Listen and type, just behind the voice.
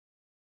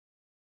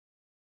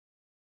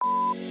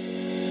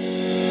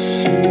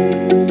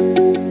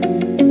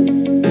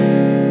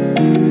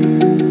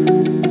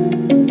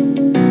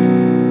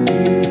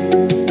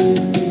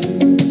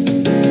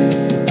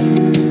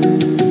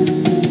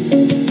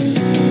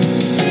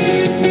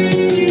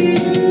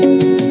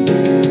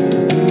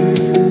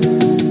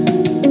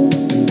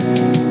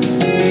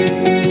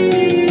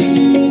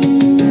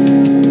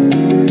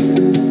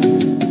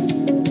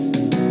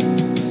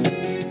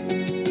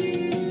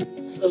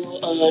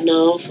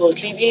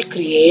firstly we'll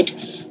create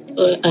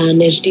an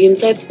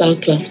HDInsight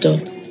Spark cluster.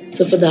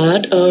 So for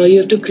that, you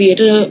have to create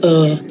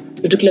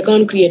click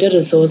on create a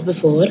resource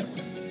before,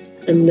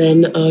 and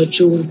then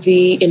choose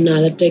the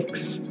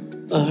analytics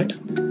part,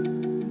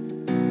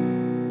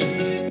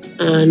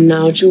 and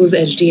now choose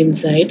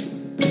HDInsight.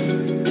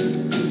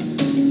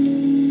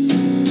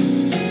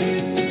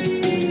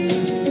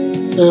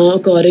 Now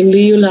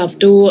accordingly you'll have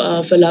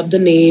to fill up the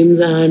names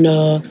and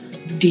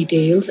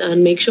details,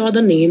 and make sure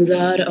the names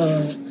are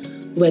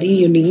very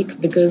unique,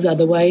 because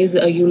otherwise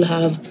you'll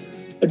have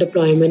a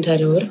deployment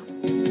error.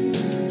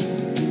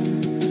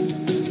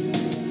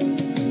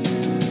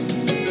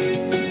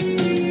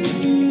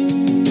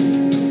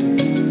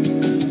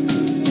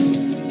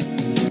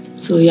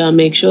 So yeah,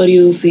 make sure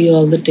you see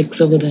all the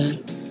ticks over there.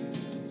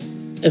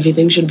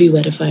 Everything should be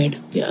verified.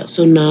 Yeah,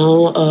 so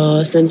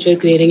now since we're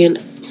creating a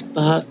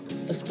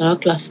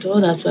Spark cluster,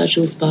 that's why I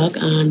choose Spark,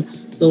 and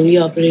the only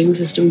operating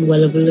system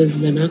available is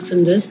Linux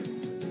in this.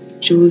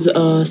 Choose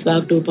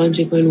Spark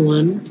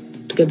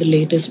 2.3.1 to get the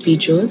latest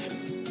features.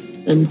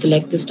 Then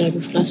select this type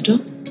of cluster.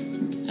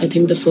 I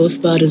think the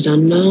first part is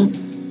done now.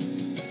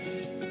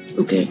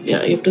 Okay,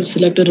 yeah, you have to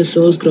select a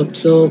resource group.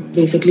 So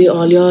basically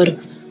all your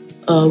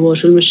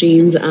virtual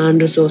machines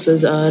and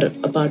resources are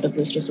a part of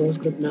this resource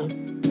group now.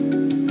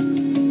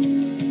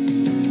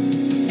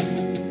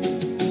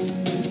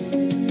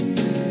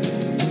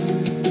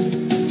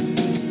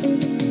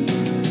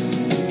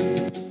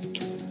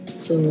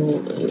 So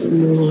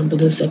move on to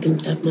the second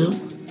step now.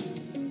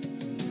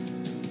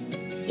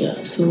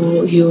 Yeah,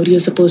 so here you're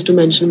supposed to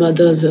mention about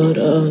the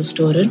Azure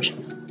storage,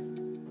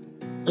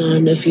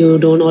 and if you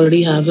don't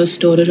already have a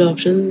storage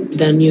option,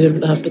 then you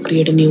have to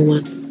create a new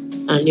one.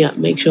 And yeah,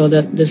 make sure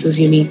that this is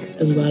unique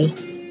as well.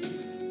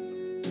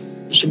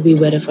 It should be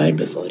verified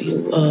before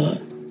you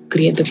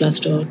create the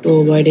cluster, to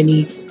avoid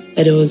any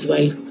errors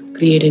while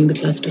creating the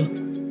cluster.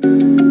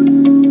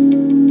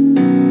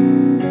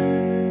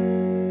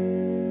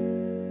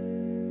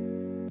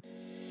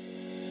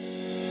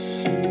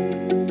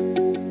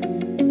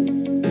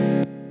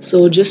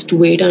 So just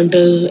wait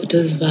until it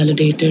is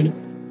validated.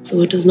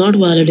 So it is not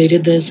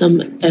validated, there's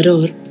some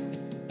error.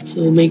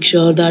 So make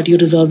sure that you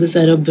resolve this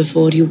error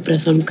before you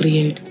press on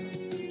create.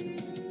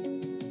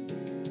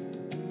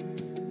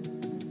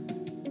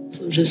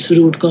 So just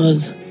root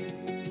cause.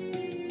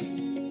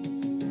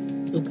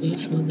 Okay,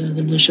 so there's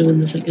an issue in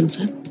the second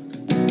step.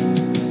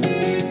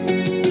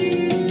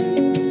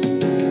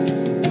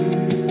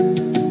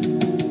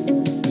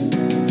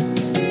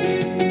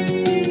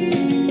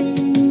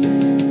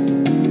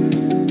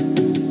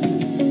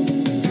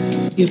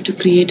 You have to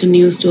create a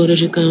new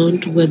storage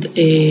account with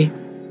a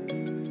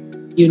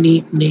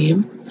unique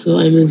name. So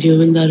I'm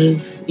assuming that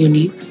is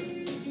unique.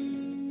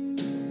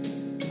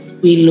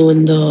 We'll know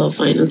in the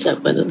final step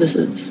whether this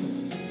is,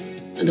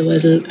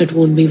 otherwise it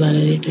won't be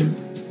validated.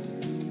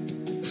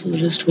 So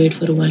just wait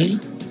for a while.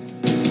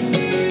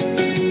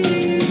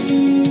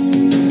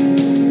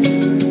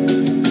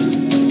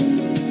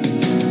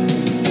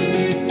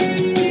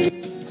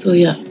 So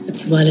yeah,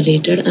 it's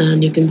validated,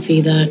 and you can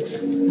see that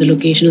the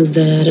location is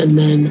there, and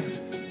then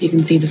you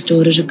can see the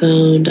storage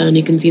account, and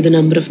you can see the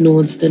number of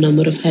nodes, the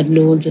number of head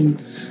nodes and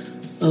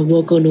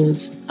worker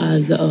nodes,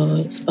 as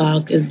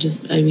Spark is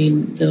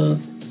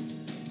the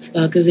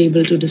Spark is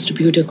able to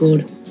distribute your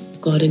code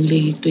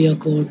accordingly to your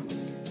code.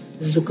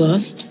 This is the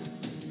cost.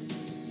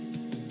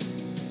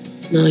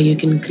 Now you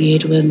can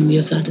create when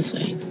you're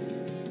satisfied.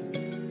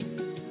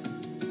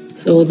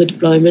 So the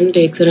deployment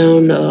takes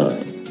around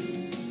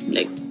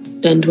like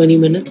 10-20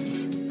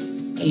 minutes.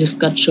 I'll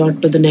just cut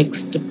short to the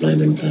next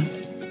deployment part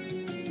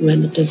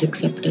when it is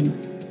accepted.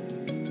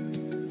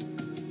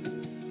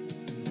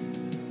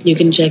 You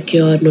can check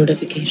your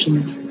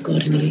notifications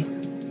accordingly.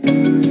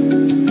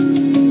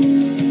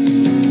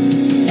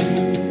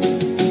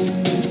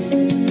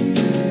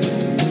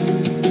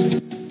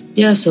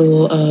 Yeah,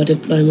 so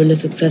deployment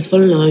is successful.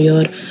 Now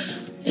your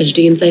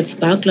HDInsight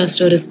Spark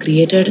cluster is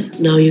created.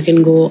 Now you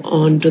can go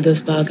on to the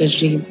Spark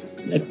HD,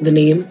 like the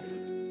name.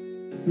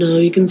 Now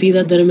you can see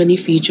that there are many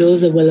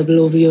features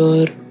available over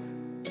here.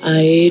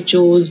 I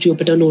chose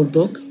Jupyter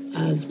Notebook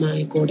as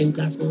my coding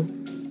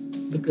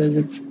platform because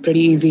it's pretty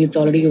easy. It's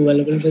already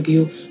available with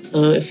you.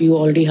 If you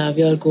already have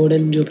your code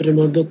in Jupyter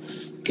Notebook,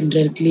 you can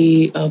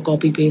directly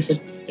copy paste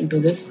it into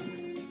this.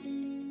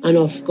 And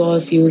of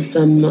course, use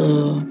some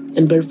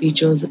inbuilt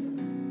features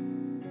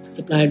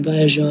supplied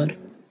by Azure.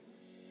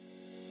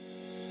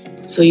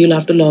 So you'll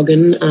have to log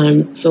in,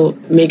 and so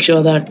make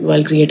sure that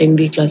while creating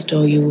the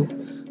cluster, you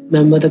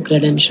remember the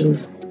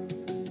credentials.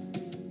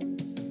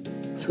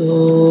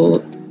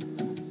 So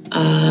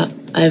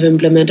I've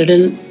implemented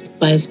in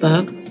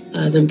PySpark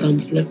as I'm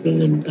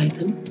comfortable in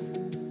Python.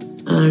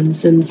 And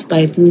since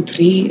Python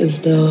 3 is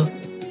the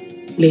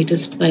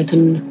latest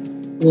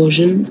Python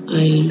version,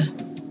 I'll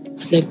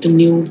select a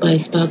new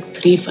PySpark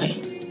 3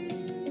 file,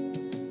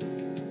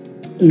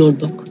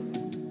 notebook.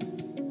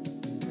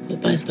 So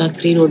PySpark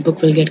 3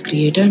 notebook will get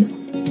created.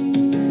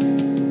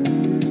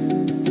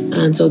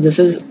 And so this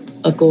is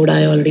a code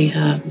I already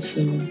have.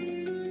 So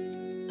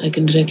I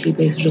can directly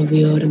paste it over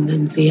here and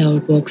then see how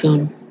it works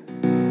on.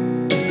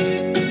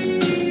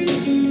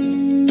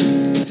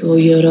 So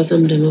here are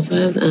some demo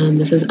files, and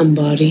this is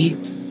Ambari.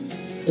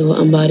 So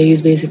Ambari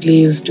is basically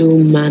used to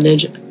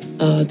manage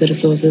the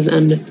resources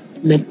and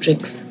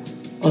metrics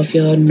of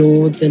your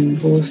nodes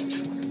and hosts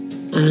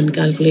and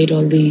calculate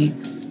all the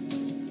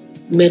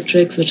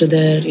metrics which are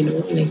there,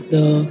 like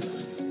the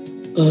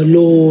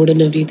load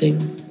and everything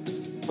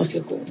of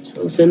your code.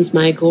 So since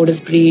my code is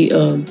pretty,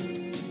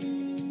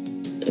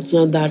 it's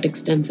not that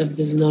extensive.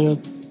 This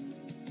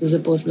is a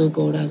personal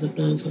code as of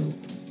now, so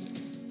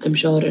I'm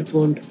sure it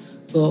won't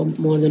go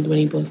more than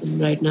 20%.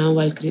 Right now,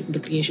 while the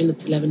creation,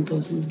 it's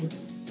 11%.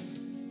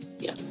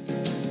 Yeah.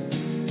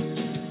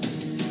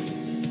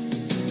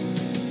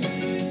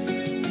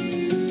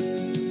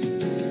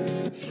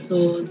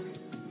 So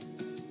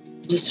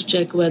just to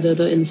check whether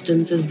the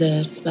instance is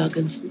there, Spark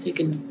instance, you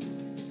can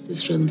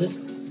just run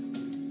this.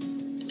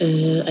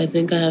 I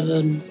think I have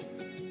a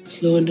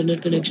slow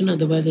internet connection,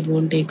 otherwise it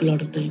won't take a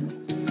lot of time.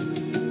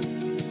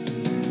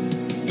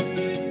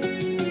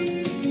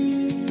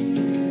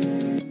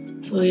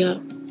 So yeah,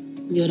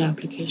 your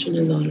application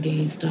is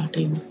already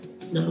starting.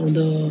 Now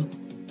the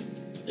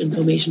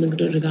information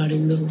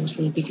regarding the host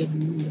will be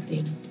given the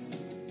same.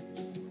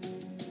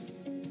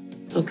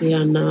 Okay,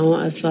 and now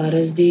as far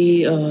as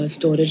the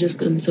storage is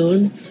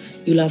concerned,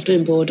 you'll have to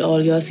import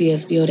all your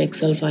CSV or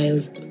Excel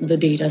files, the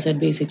data set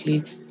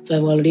basically. So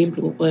I've already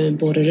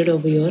imported it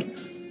over here.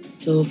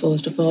 So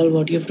first of all,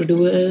 what you have to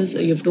do is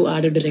you have to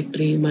add a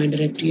directory. My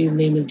directory's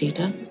name is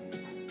data,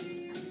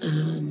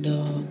 and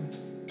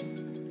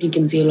you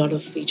can see a lot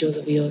of features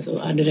over here. So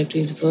add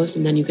directory is first,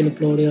 and then you can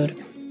upload your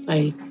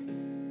file.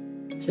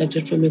 Select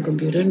it from your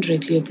computer and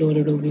directly upload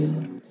it over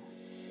here.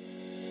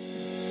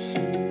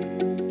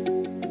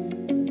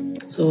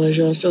 So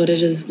Azure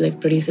storage is like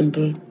pretty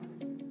simple.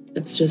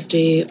 It's just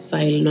a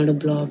file, not a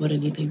blob or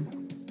anything.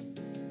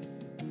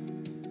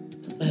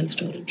 It's a file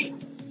storage.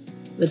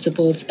 It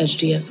supports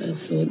HDFS,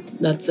 so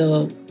that's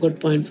a good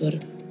point for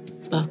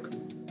Spark.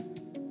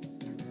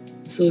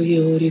 So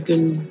here you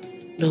can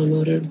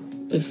download it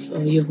if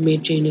you've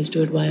made changes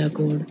to it via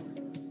code.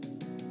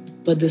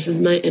 But this is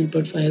my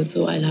input file,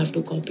 so I'll have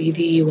to copy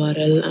the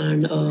URL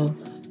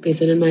and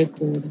paste it in my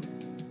code.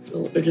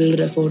 So it will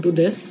refer to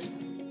this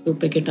to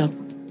pick it up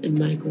in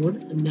my code,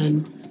 and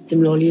then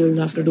similarly you'll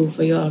have to do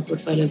for your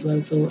output file as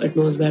well, so it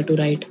knows where to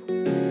write.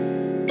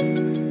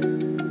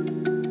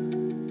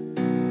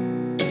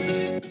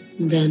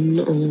 Then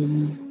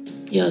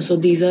yeah, so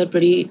these are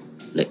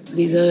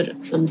these are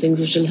some things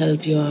which will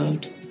help you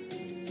out.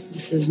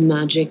 This is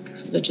Magic,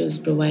 which is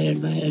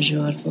provided by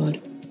Azure for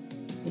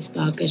the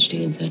Spark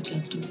HDInsight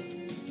cluster.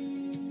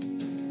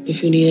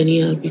 If you need any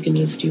help, you can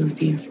just use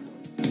these.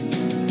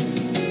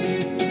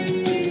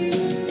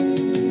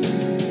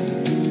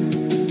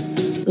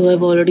 So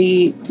I've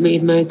already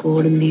made my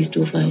code in these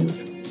two files,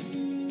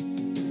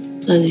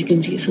 as you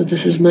can see. So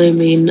this is my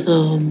main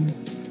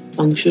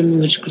function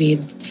which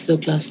creates the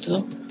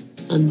cluster,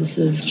 and this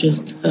is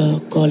just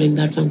calling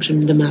that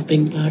function, the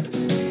mapping part.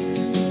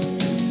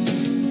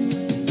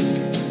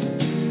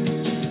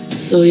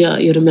 So yeah,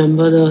 you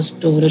remember the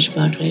storage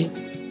part, right?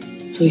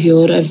 So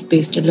here I've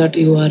pasted that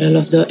URL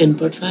of the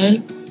input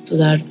file so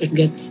that it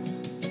gets,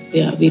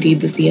 we read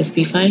the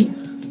CSV file,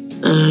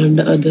 and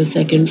the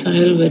second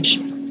file which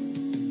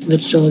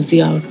shows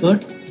the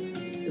output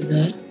is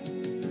there.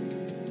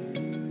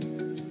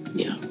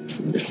 Yeah,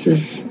 so this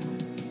is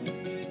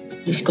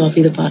just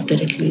copy the path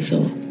directly.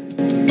 So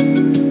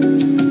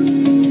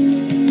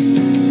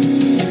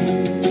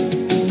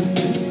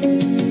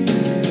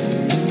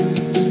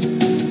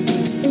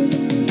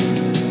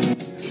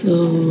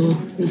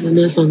this is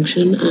my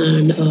function,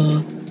 and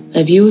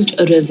I've used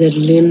a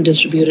Resiliant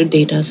distributed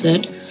data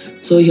set.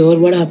 So here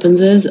what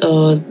happens is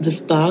the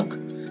Spark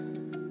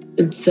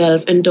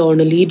itself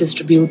internally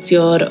distributes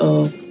your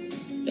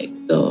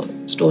the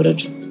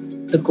storage,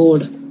 the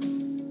code.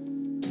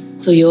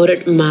 So here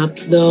it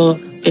maps the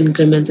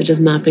increments. It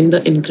is mapping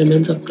the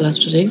increments of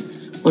clustering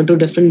onto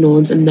different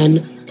nodes and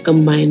then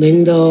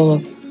combining the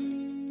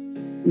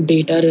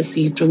data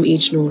received from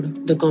each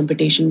node, the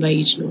computation by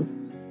each node.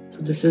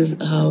 So this is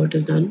how it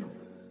is done.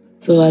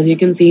 So as you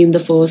can see in the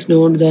first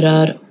node, there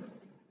are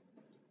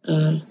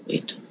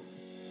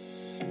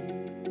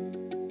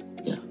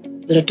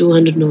there are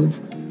 200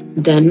 nodes.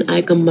 Then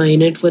I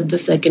combine it with the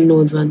second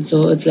node's one,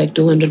 so it's like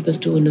 200 plus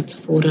 200, it's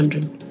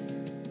 400.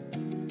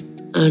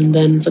 And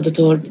then for the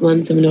third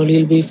one, similarly,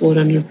 it'll be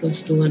 400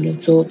 plus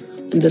 200. So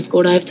in this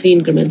code, I have 3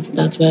 increments.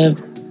 That's why I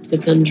have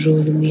 600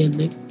 rows in the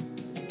ending,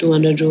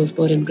 200 rows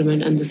per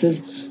increment, and this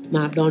is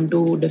mapped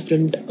onto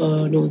different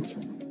nodes.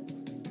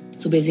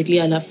 So basically,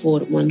 I'll have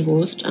 4, 1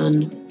 host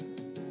and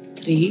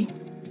 3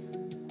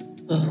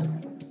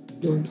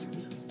 nodes.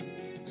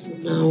 So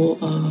now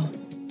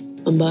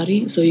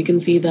Ambari, so you can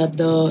see that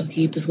the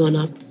heap has gone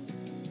up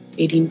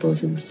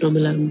 18% from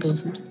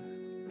 11%,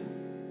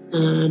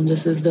 and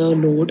this is the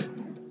load,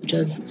 which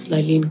has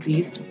slightly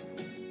increased.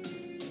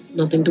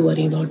 Nothing to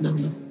worry about now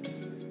though.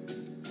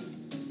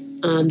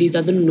 And these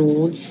are the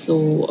nodes.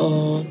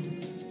 So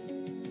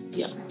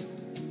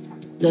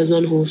there's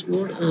one host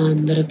node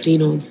and there are 3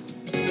 nodes.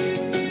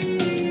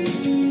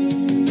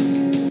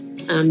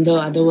 And the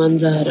other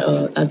ones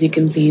are, as you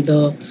can see,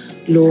 the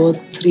low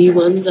 3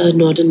 ones are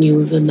not in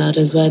use, and that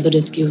is why the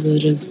disk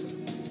usage is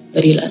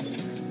very less.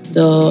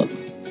 You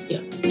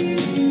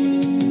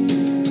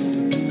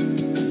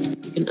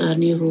can add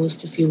new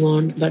hosts if you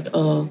want, but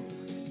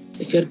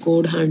if your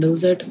code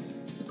handles it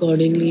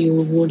accordingly, you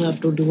won't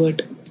have to do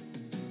it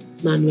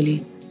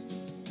manually.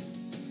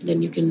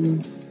 Then you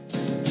can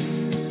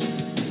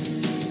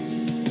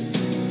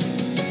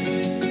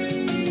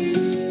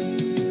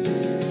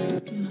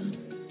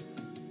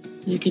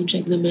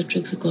check the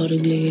metrics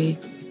accordingly.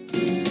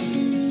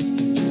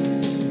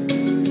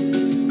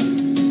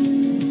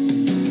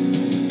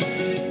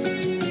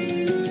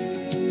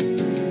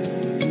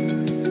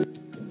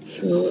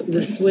 So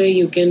this way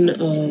you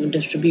can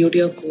distribute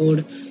your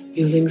code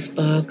using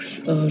Spark's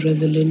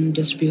Resiliant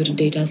distributed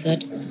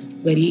dataset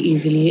very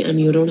easily, and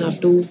you don't have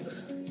to.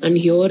 And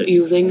you're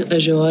using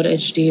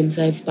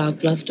Azure-HDInsight Spark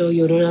cluster.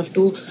 You don't have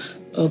to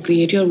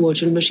create your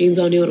virtual machines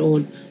on your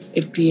own.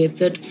 It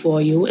creates it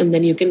for you, and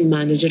then you can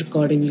manage it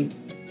accordingly.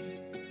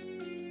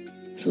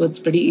 So it's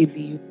pretty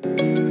easy.